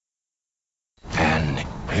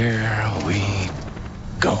Here we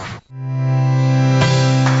go.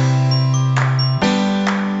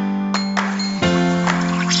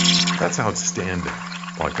 That's outstanding,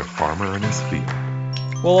 like a farmer in his field.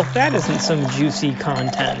 Well, if that isn't some juicy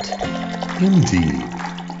content. Indeed.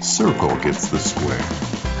 Circle gets the square.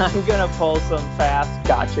 I'm gonna pull some fast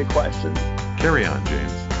gotcha questions. Carry on,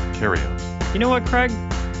 James. Carry on. You know what, Craig?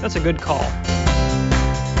 That's a good call.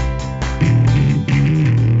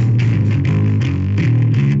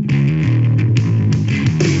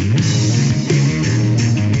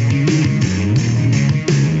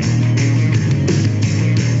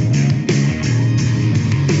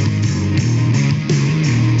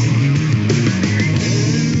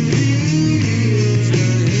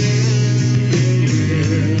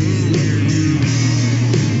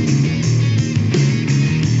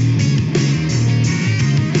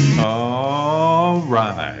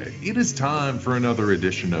 It is time for another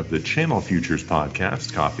edition of the Channel Futures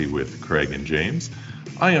podcast, Coffee with Craig and James.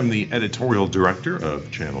 I am the editorial director of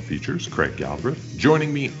Channel Futures, Craig Galbraith.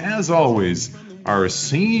 Joining me, as always, our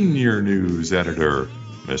senior news editor,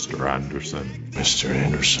 Mr. Anderson. Mr.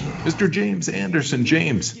 Anderson. Mr. James Anderson.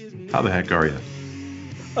 James, how the heck are you?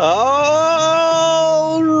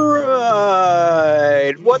 All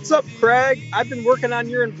right. What's up, Craig? I've been working on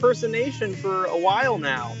your impersonation for a while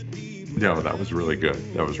now. No, that was really good.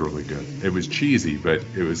 That was really good. It was cheesy, but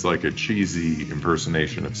it was like a cheesy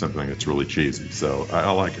impersonation of something that's really cheesy. So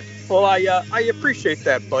I like it. Well, I appreciate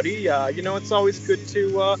that, buddy. It's always good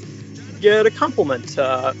to get a compliment.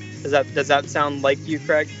 Does that sound like you,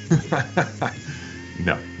 Craig?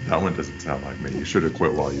 No, that one doesn't sound like me. You should have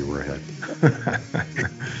quit while you were ahead.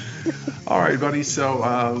 All right, buddy.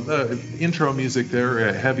 So intro music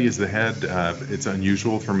there, Heavy as the Head. It's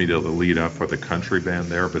unusual for me to lead up with a country band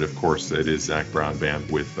there, but of course it is Zac Brown Band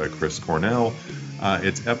with Chris Cornell.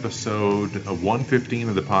 It's episode 115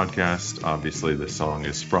 of the podcast. Obviously, the song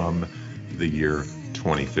is from the year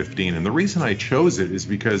 2015. And the reason I chose it is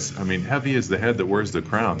because, Heavy as the Head that wears the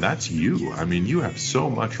crown, that's you. You have so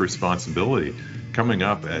much responsibility coming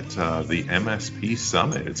up at the MSP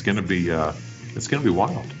Summit. It's going to be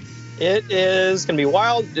wild. It is going to be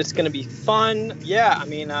wild. It's going to be fun. Yeah,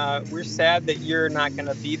 we're sad that you're not going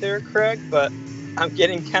to be there, Craig, but I'm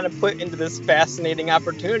getting kind of put into this fascinating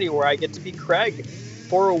opportunity where I get to be Craig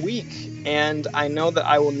for a week. And I know that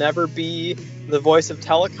I will never be the voice of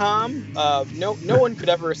telecom. No one could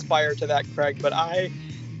ever aspire to that, Craig, but I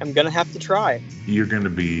am going to have to try. You're going to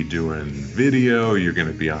be doing video. You're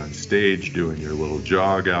going to be on stage doing your little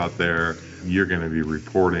jog out there. You're going to be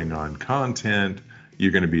reporting on content.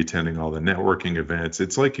 You're going to be attending all the networking events.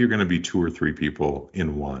 It's like you're going to be 2 or 3 people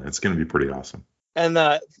in one. It's going to be pretty awesome. And,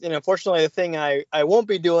 fortunately, the thing I won't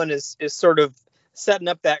be doing is sort of setting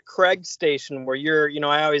up that Craig station where you're,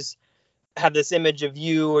 I always have this image of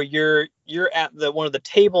you or you're at one of the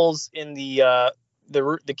tables in the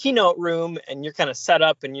keynote room and you're kind of set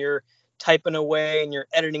up and you're typing away and you're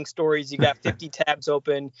editing stories. You got 50 tabs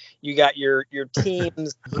open. You got your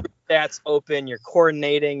team's group stats open. You're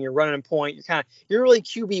coordinating. You're running a point. You're really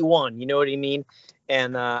QB1. You know what I mean?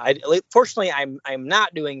 And fortunately, I'm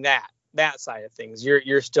not doing that side of things.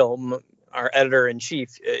 You're still our editor in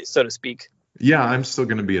chief, so to speak. Yeah, I'm still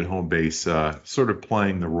going to be at home base, sort of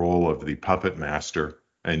playing the role of the puppet master,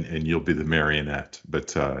 and you'll be the marionette.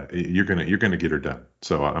 But you're gonna get her done.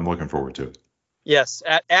 So I'm looking forward to it. Yes,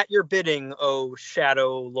 at your bidding, oh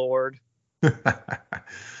Shadow Lord.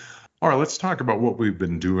 All right, let's talk about what we've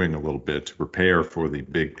been doing a little bit to prepare for the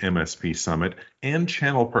big MSP Summit and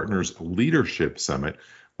Channel Partners Leadership Summit,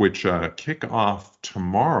 which kick off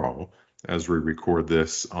tomorrow as we record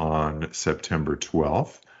this on September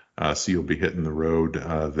 12th. So you'll be hitting the road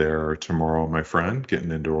there tomorrow, my friend, getting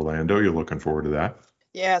into Orlando. You're looking forward to that?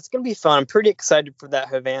 Yeah, it's going to be fun. I'm pretty excited for that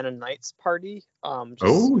Havana Nights party. Yeah.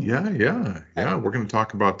 We're going to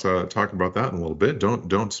talk about that in a little bit.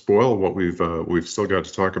 Don't spoil what we've still got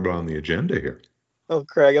to talk about on the agenda here. Oh,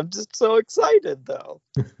 Craig, I'm just so excited, though.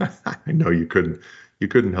 I know you couldn't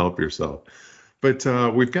help yourself. But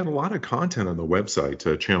we've got a lot of content on the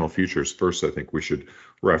website, Channel Futures. First, I think we should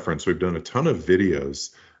reference, we've done a ton of videos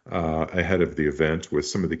ahead of the event with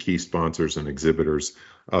some of the key sponsors and exhibitors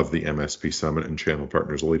of the MSP Summit and Channel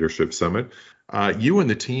Partners Leadership Summit. You and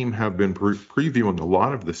the team have been previewing a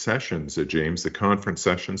lot of the sessions, James, the conference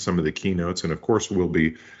sessions, some of the keynotes, and of course we'll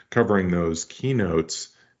be covering those keynotes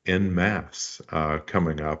en masse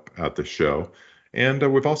coming up at the show. And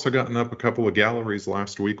we've also gotten up a couple of galleries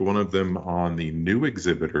last week, one of them on the new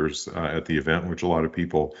exhibitors at the event, which a lot of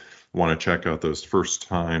people want to check out those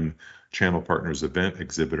first-time Channel Partners event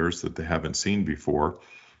exhibitors that they haven't seen before.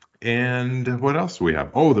 And what else do we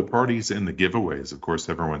have? Oh, the parties and the giveaways. Of course,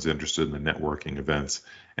 everyone's interested in the networking events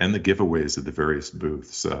and the giveaways at the various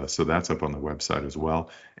booths. So that's up on the website as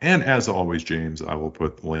well. And as always, James, I will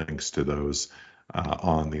put links to those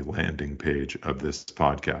on the landing page of this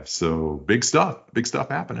podcast. So big stuff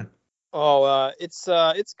happening. Oh, it's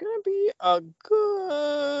gonna be a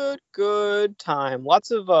good time.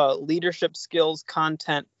 Lots of leadership skills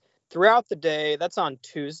content throughout the day. That's on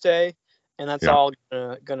Tuesday, and that's all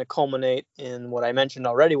gonna culminate in what I mentioned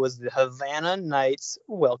already was the Havana Nights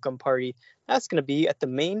welcome party. That's gonna be at the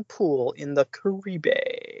main pool in the Caribe.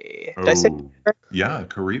 Did I say that? Yeah,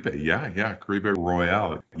 Caribe. Yeah, Caribe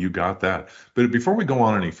Royale. You got that. But before we go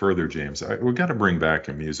on any further, James, we've got to bring back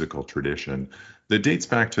a musical tradition that dates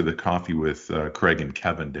back to the Coffee with Craig and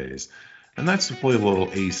Kevin days. And that's to play a little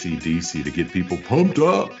AC/DC to get people pumped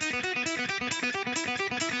up.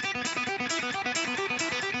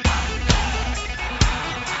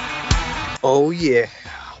 Oh, yeah.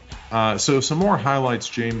 So some more highlights,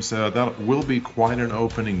 James. That will be quite an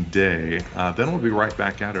opening day. Then we'll be right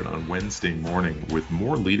back at it on Wednesday morning with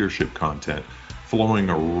more leadership content flowing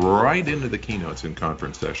right into the keynotes and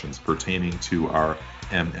conference sessions pertaining to our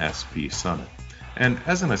MSP Summit. And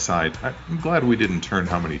as an aside, I'm glad we didn't turn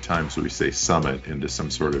how many times we say summit into some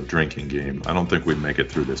sort of drinking game. I don't think we'd make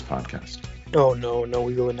it through this podcast. Oh, no,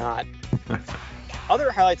 we would not.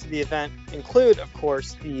 Other highlights of the event include, of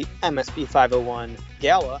course, the MSP 501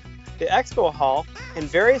 Gala, the Expo Hall, and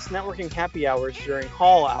various networking happy hours during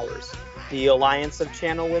hall hours, the Alliance of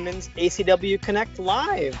Channel Women's ACW Connect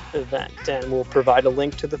Live event, and we'll provide a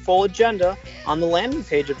link to the full agenda on the landing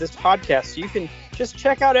page of this podcast so you can just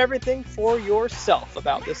check out everything for yourself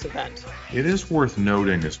about this event. It is worth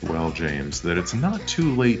noting as well, James, that it's not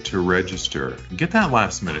too late to register. Get that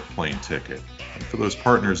last minute plane ticket. And for those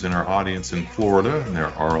partners in our audience in Florida, and there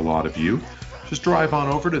are a lot of you, just drive on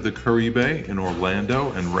over to the Caribe in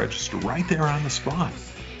Orlando and register right there on the spot.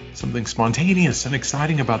 Something spontaneous and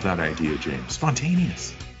exciting about that idea, James.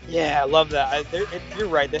 Spontaneous. Yeah, I love that. You're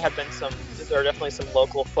right. There are definitely some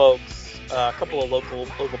local folks, a couple of local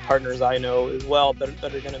partners I know as well that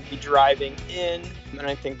are going to be driving in, and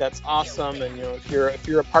I think that's awesome. And if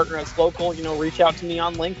you're a partner that's local, reach out to me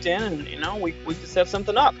on LinkedIn, and we can set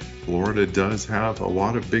something up. Florida does have a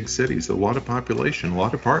lot of big cities, a lot of population, a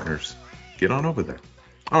lot of partners. Get on over there.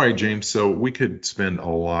 All right, James, so we could spend a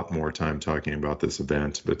lot more time talking about this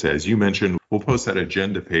event, but as you mentioned, we'll post that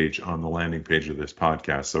agenda page on the landing page of this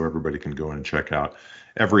podcast so everybody can go in and check out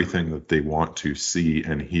everything that they want to see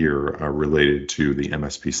and hear related to the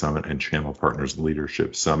MSP Summit and Channel Partners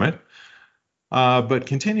Leadership Summit. But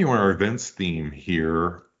continuing our events theme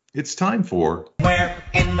here, it's time for Where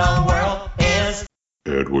in the World is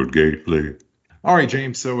Edward Gately? All right,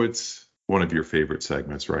 James, so it's one of your favorite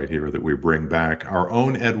segments right here that we bring back. Our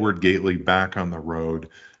own Edward Gately back on the road,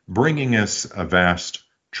 bringing us a vast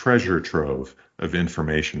treasure trove of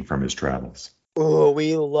information from his travels. Oh,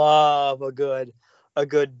 we love a good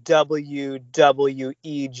WWEG.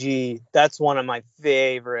 That's one of my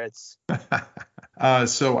favorites.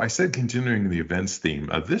 So I said continuing the events theme.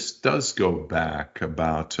 This does go back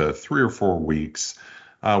about 3 or 4 weeks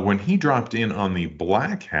when he dropped in on the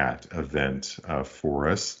Black Hat event for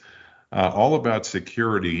us. All about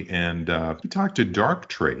security, and he talked to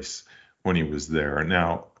Darktrace when he was there.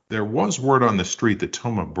 Now, there was word on the street that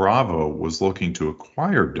Thoma Bravo was looking to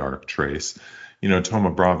acquire Darktrace.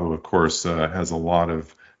 Thoma Bravo, of course, has a lot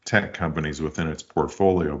of tech companies within its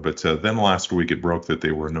portfolio, but then last week it broke that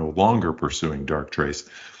they were no longer pursuing Darktrace.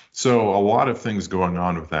 So a lot of things going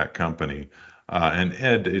on with that company. And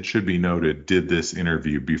Ed, it should be noted, did this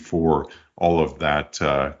interview before all of that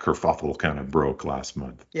kerfuffle kind of broke last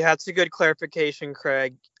month. Yeah, it's a good clarification,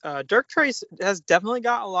 Craig. Darktrace has definitely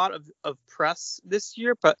got a lot of press this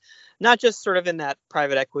year, but not just sort of in that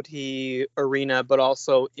private equity arena, but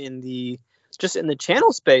also in the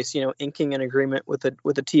channel space. Inking an agreement with a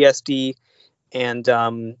TSD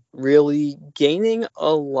and really gaining a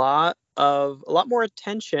lot more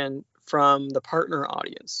attention from the partner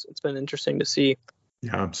audience. It's been interesting to see.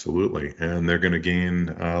 Yeah, absolutely. And they're going to gain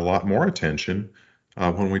a lot more attention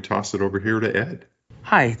when we toss it over here to Ed.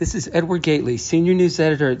 Hi, this is Edward Gately, Senior News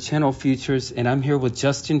Editor at Channel Futures, and I'm here with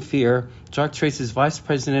Justin Fear, Darktrace's Vice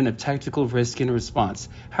President of Tactical Risk and Response.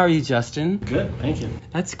 How are you, Justin? Good, thank you.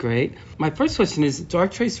 That's great. My first question is,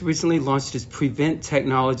 Darktrace recently launched its Prevent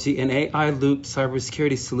technology and AI Loop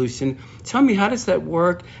cybersecurity solution. Tell me, how does that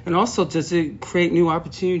work? And also, does it create new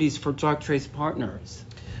opportunities for Darktrace partners?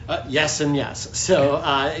 Yes and yes. So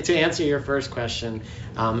to answer your first question,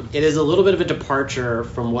 it is a little bit of a departure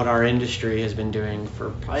from what our industry has been doing for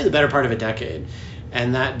probably the better part of a decade.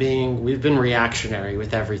 and that being we've been reactionary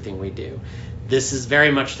with everything we do. This is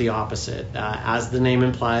very much the opposite. As the name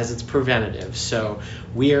implies, it's preventative. So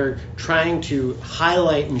we are trying to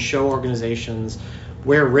highlight and show organizations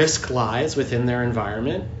where risk lies within their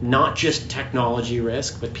environment, not just technology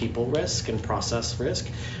risk, but people risk and process risk,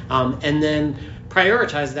 and then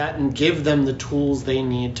prioritize that and give them the tools they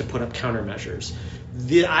need to put up countermeasures.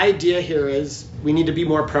 The idea here is we need to be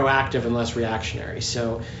more proactive and less reactionary.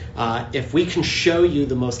 So if we can show you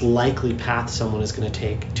the most likely path someone is going to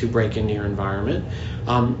take to break into your environment,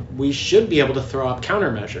 we should be able to throw up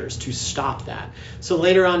countermeasures to stop that. So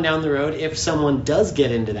later on down the road, if someone does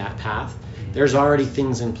get into that path, there's already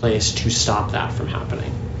things in place to stop that from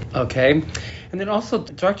happening. Okay. And then also,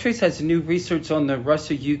 Darktrace has new research on the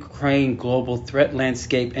Russia-Ukraine global threat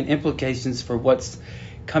landscape and implications for what's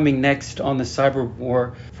coming next on the cyber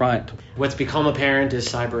war front. What's become apparent is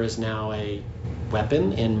cyber is now a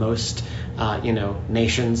weapon in most,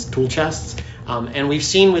 nations' tool chests. And we've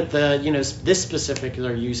seen with this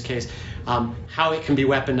particular use case how it can be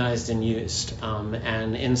weaponized and used.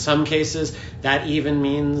 And in some cases, that even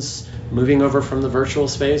means moving over from the virtual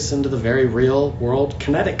space into the very real world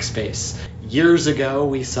kinetic space. Years ago,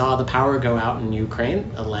 we saw the power go out in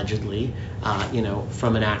Ukraine, allegedly,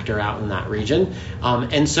 from an actor out in that region.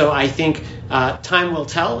 And so I think time will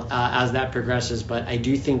tell as that progresses, but I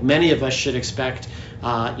do think many of us should expect,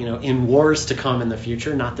 in wars to come in the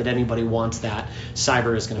future, not that anybody wants that,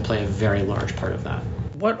 cyber is going to play a very large part of that.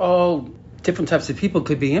 What all different types of people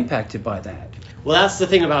could be impacted by that? Well, that's the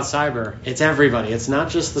thing about cyber. It's everybody. It's not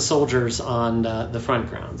just the soldiers on the front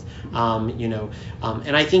ground.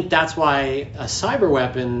 And I think that's why a cyber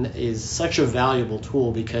weapon is such a valuable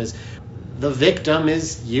tool, because the victim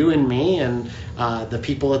is you and me and the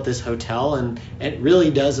people at this hotel, and it really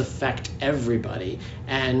does affect everybody.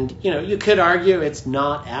 And you could argue it's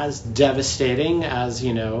not as devastating as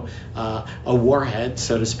a warhead,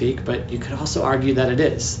 so to speak, but you could also argue that it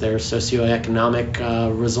is. There's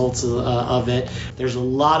socioeconomic results of it. There's a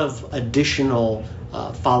lot of additional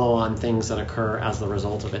follow-on things that occur as the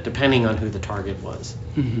result of it, depending on who the target was.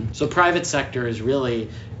 Mm-hmm. So private sector is really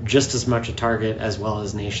just as much a target as well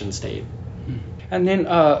as nation state. And then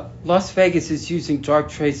Las Vegas is using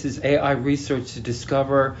Darktrace's AI research to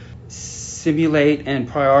discover, simulate, and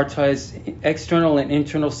prioritize external and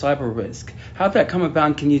internal cyber risk. How'd that come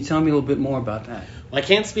about? Can you tell me a little bit more about that? Well, I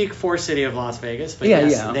can't speak for City of Las Vegas, but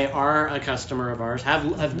they are a customer of ours,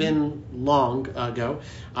 have been long ago.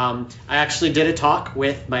 I actually did a talk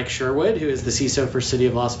with Mike Sherwood, who is the CISO for City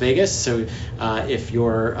of Las Vegas. So if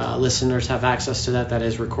your listeners have access to that, that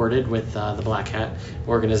is recorded with the Black Hat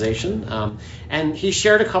organization. And he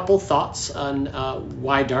shared a couple thoughts on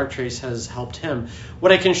why Darktrace has helped him.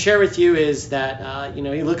 What I can share with you is that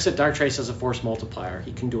he looks at Darktrace as a force multiplier.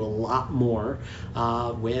 He can do a lot more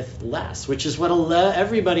with less, which is what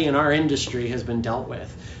everybody in our industry has been dealt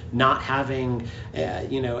with. Not having,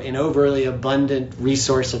 an overly abundant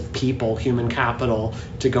resource of people, human capital,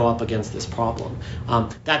 to go up against this problem.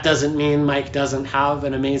 That doesn't mean Mike doesn't have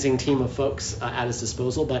an amazing team of folks at his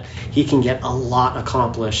disposal, but he can get a lot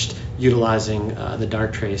accomplished utilizing the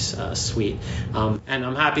Darktrace suite. And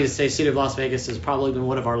I'm happy to say City of Las Vegas has probably been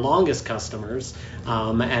one of our longest customers,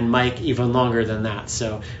 and Mike even longer than that.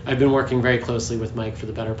 So I've been working very closely with Mike for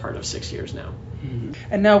the better part of 6 years now.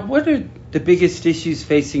 And now, what are the biggest issues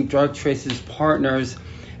facing Darktrace's partners,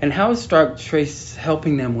 and how is Darktrace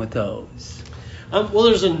helping them with those? Well,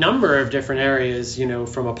 there's a number of different areas,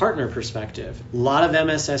 from a partner perspective. A lot of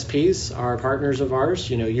MSSPs are partners of ours,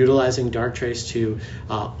 utilizing Darktrace to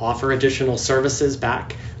offer additional services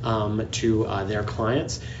back to their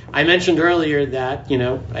clients. I mentioned earlier that,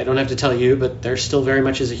 I don't have to tell you, but there still very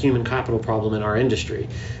much is a human capital problem in our industry.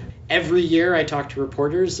 Every year I talk to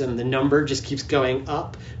reporters and the number just keeps going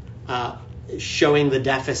up, showing the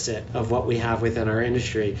deficit of what we have within our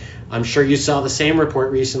industry. I'm sure you saw the same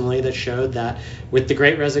report recently that showed that with the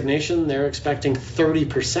Great Resignation, they're expecting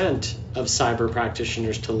 30% of cyber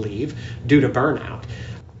practitioners to leave due to burnout.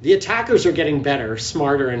 The attackers are getting better,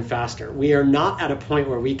 smarter, and faster. We are not at a point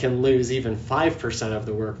where we can lose even 5% of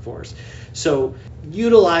the workforce. So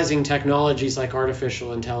utilizing technologies like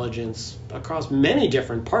artificial intelligence across many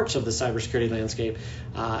different parts of the cybersecurity landscape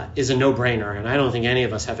is a no-brainer, and I don't think any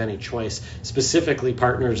of us have any choice, specifically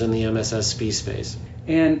partners in the MSSP space.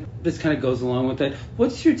 And this kind of goes along with that.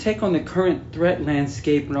 What's your take on the current threat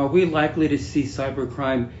landscape, and are we likely to see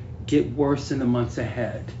cybercrime get worse in the months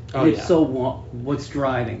ahead? So what's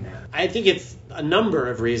driving that? I think it's a number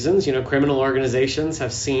of reasons. Criminal organizations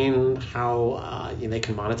have seen how they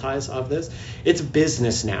can monetize of this. It's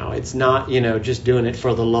business now. It's not just doing it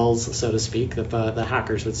for the lulz, so to speak, that the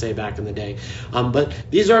hackers would say back in the day. But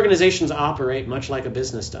these organizations operate much like a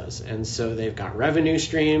business does, and so they've got revenue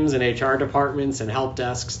streams and HR departments and help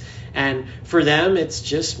desks. And for them, it's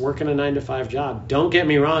just working a 9-to-5 job. Don't get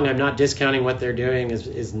me wrong. I'm not discounting what they're doing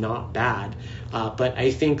is not bad. But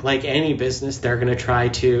I think like any business, they're going to try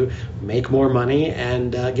to make more money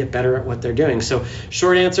and get better at what they're doing. So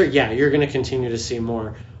short answer, yeah, you're going to continue to see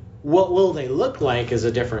more. What will they look like is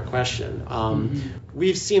a different question.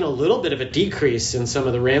 We've seen a little bit of a decrease in some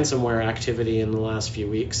of the ransomware activity in the last few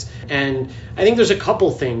weeks. And I think there's a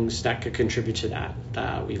couple things that could contribute to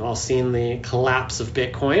that. We've all seen the collapse of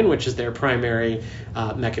Bitcoin, which is their primary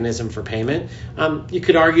mechanism for payment. You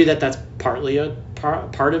could argue that that's partly a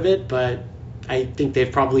part of it, but I think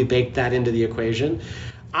they've probably baked that into the equation.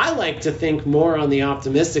 I like to think more on the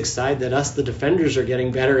optimistic side that us, the defenders, are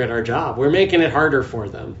getting better at our job. We're making it harder for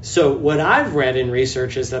them. So what I've read in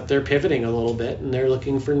research is that they're pivoting a little bit and they're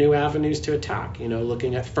looking for new avenues to attack,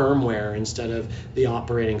 looking at firmware instead of the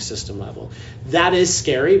operating system level. That is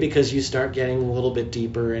scary because you start getting a little bit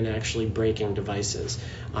deeper and actually breaking devices.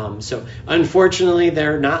 So unfortunately,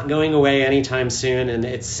 they're not going away anytime soon. And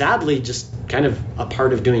it's sadly just kind of a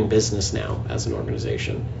part of doing business now as an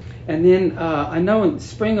organization. And then I know in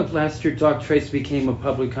spring of last year, Darktrace became a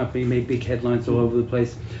public company, made big headlines all over the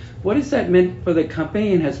place. What has that meant for the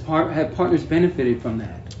company, and have partners benefited from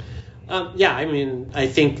that? I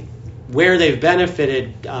think where they've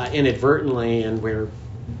benefited inadvertently and where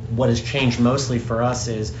what has changed mostly for us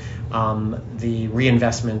is the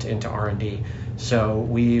reinvestment into R&D. So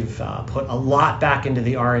we've put a lot back into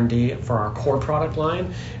the R&D for our core product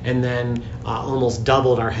line, and then almost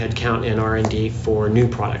doubled our headcount in R&D for new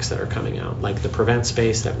products that are coming out, like the Prevent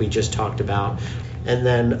space that we just talked about. And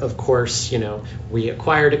then, of course, we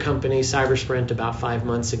acquired a company, Cybersprint, about 5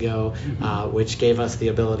 months ago, which gave us the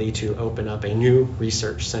ability to open up a new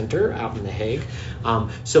research center out in The Hague.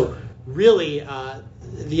 So really,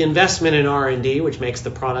 the investment in R&D, which makes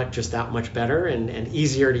the product just that much better and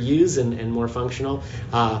easier to use and more functional,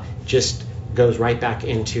 just goes right back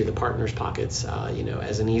into the partners' pockets,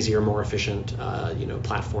 as an easier, more efficient,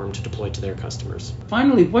 platform to deploy to their customers.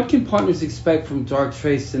 Finally, what can partners expect from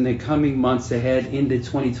Darktrace in the coming months ahead into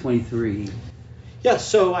 2023? Yeah,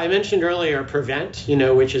 so I mentioned earlier Prevent,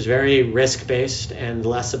 which is very risk-based and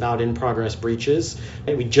less about in-progress breaches.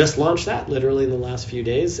 And we just launched that literally in the last few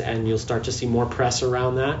days, and you'll start to see more press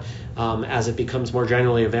around that as it becomes more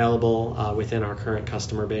generally available within our current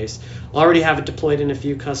customer base. Already have it deployed in a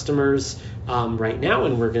few customers right now,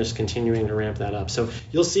 and we're just continuing to ramp that up. So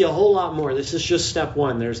you'll see a whole lot more. This is just step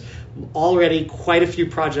one. There's already quite a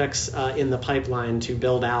few projects in the pipeline to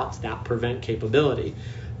build out that Prevent capability.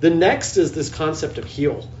 The next is this concept of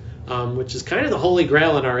Heal, which is kind of the holy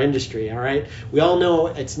grail in our industry, all right? We all know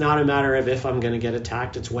it's not a matter of if I'm going to get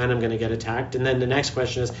attacked, it's when I'm going to get attacked. And then the next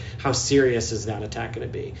question is, how serious is that attack going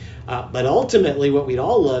to be? But ultimately, what we'd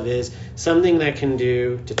all love is something that can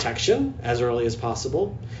do detection as early as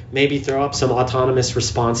possible, maybe throw up some autonomous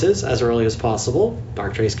responses as early as possible.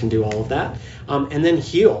 Darktrace can do all of that. And then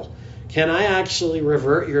Heal. Can I actually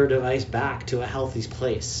revert your device back to a healthy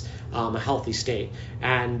place? A healthy state.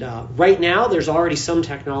 And right now, there's already some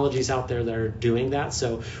technologies out there that are doing that.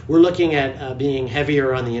 So we're looking at being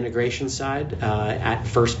heavier on the integration side at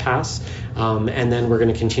first pass, and then we're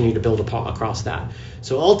going to continue to build across that.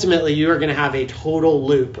 So ultimately, you are going to have a total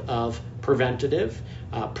loop of preventative,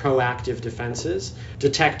 proactive defenses,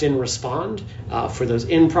 detect and respond for those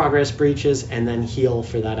in-progress breaches, and then heal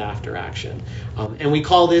for that after action. And we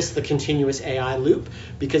call this the continuous AI loop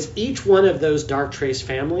because each one of those Darktrace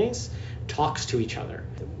families talks to each other.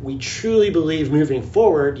 We truly believe moving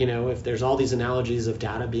forward, if there's all these analogies of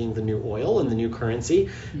data being the new oil and the new currency,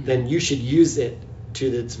 then you should use it to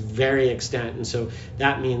its very extent. And so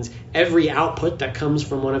that means every output that comes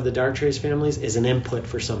from one of the Darktrace families is an input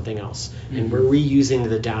for something else. And we're reusing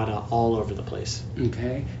the data all over the place.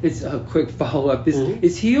 Okay. It's a quick follow-up.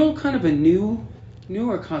 Is Heal kind of a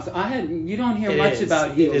newer concept? You don't hear much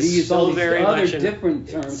about Heal. You use all these other different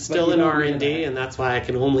terms. It's still in R&D, and that's why I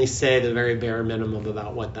can only say the very bare minimum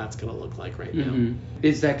about what that's going to look like right now.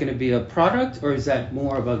 Is that going to be a product, or is that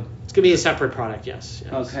more of a... It's going to be a separate product, yes.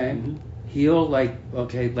 Okay. Heal, like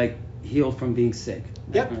heal from being sick.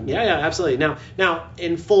 Yep. Yeah, absolutely. Now,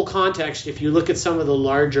 in full context, if you look at some of the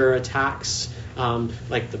larger attacks,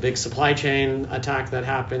 like the big supply chain attack that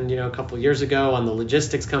happened, a couple of years ago on the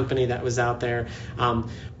logistics company that was out there,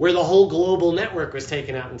 where the whole global network was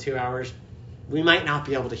taken out in 2 hours, we might not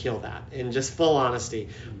be able to heal that, in just full honesty.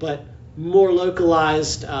 But more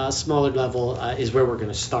localized, smaller level is where we're going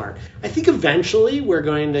to start. I think eventually we're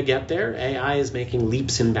going to get there. AI is making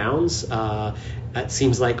leaps and bounds. It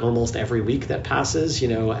seems like almost every week that passes,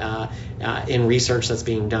 in research that's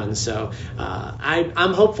being done. So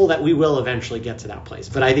I'm hopeful that we will eventually get to that place.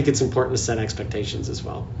 But I think it's important to set expectations as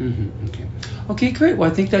well. Mm-hmm. Okay, great.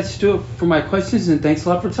 Well, I think that's it for my questions, and thanks a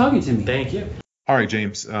lot for talking to me. Thank you. All right,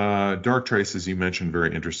 James. Darktrace, as you mentioned,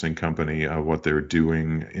 very interesting company. What they're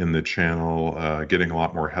doing in the channel, getting a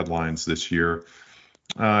lot more headlines this year.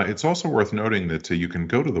 It's also worth noting that you can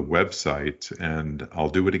go to the website, and I'll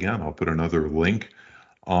do it again. I'll put another link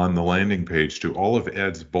on the landing page to all of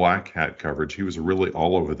Ed's Black Hat coverage. He was really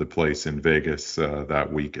all over the place in Vegas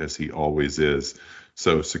that week, as he always is.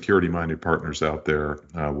 So security-minded partners out there,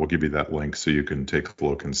 we'll give you that link so you can take a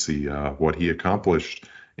look and see what he accomplished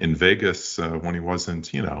in Vegas when he wasn't,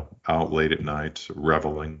 out late at night,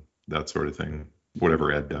 reveling, that sort of thing,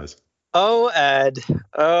 whatever Ed does. Oh, Ed.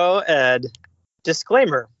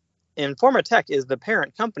 Disclaimer. Informa Tech is the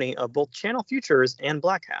parent company of both Channel Futures and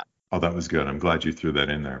Black Hat. Oh, that was good. I'm glad you threw that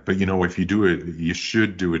in there. But, if you do it, you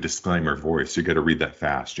should do a disclaimer voice. You got to read that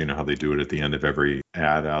fast. You know how they do it at the end of every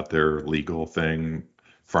ad out there, legal thing,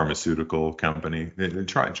 pharmaceutical company.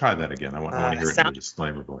 Try that again. I want to hear it in the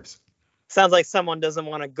disclaimer voice. Sounds like someone doesn't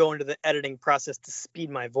want to go into the editing process to speed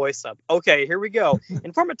my voice up. Okay, here we go.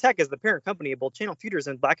 Informa Tech is the parent company of both Channel Futures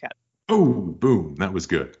and Black Hat. Oh, boom. That was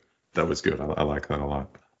good. I like that a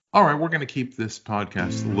lot. All right, we're going to keep this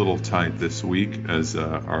podcast a little tight this week, as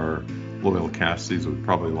our loyal casties would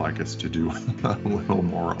probably like us to do a little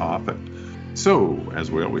more often. So, as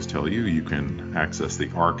we always tell you, you can access the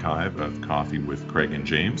archive of Coffee with Craig and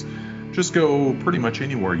James. Just go pretty much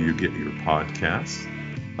anywhere you get your podcasts.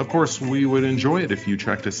 Of course, we would enjoy it if you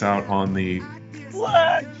checked us out on the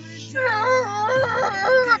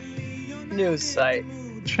news site,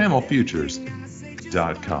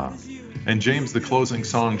 channelfutures.com. And James, the closing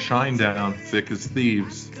song, Shine Down, Thick as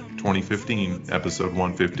Thieves, 2015, episode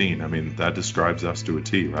 115. I mean, that describes us to a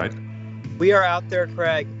T, right? We are out there,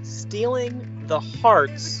 Craig, stealing the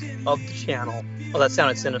hearts of the channel. Oh, that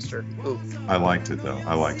sounded sinister. Ooh. I liked it, though.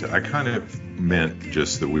 I kind of meant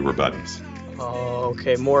just that we were buddies. Oh,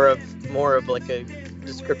 okay. More of like a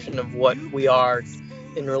description of what we are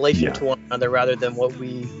in relation to one another, rather than what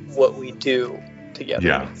we do together.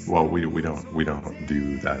 Yeah. Well, we don't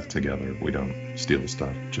do that together. We don't steal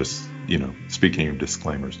stuff. Just, speaking of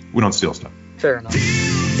disclaimers, we don't steal stuff. Fair enough.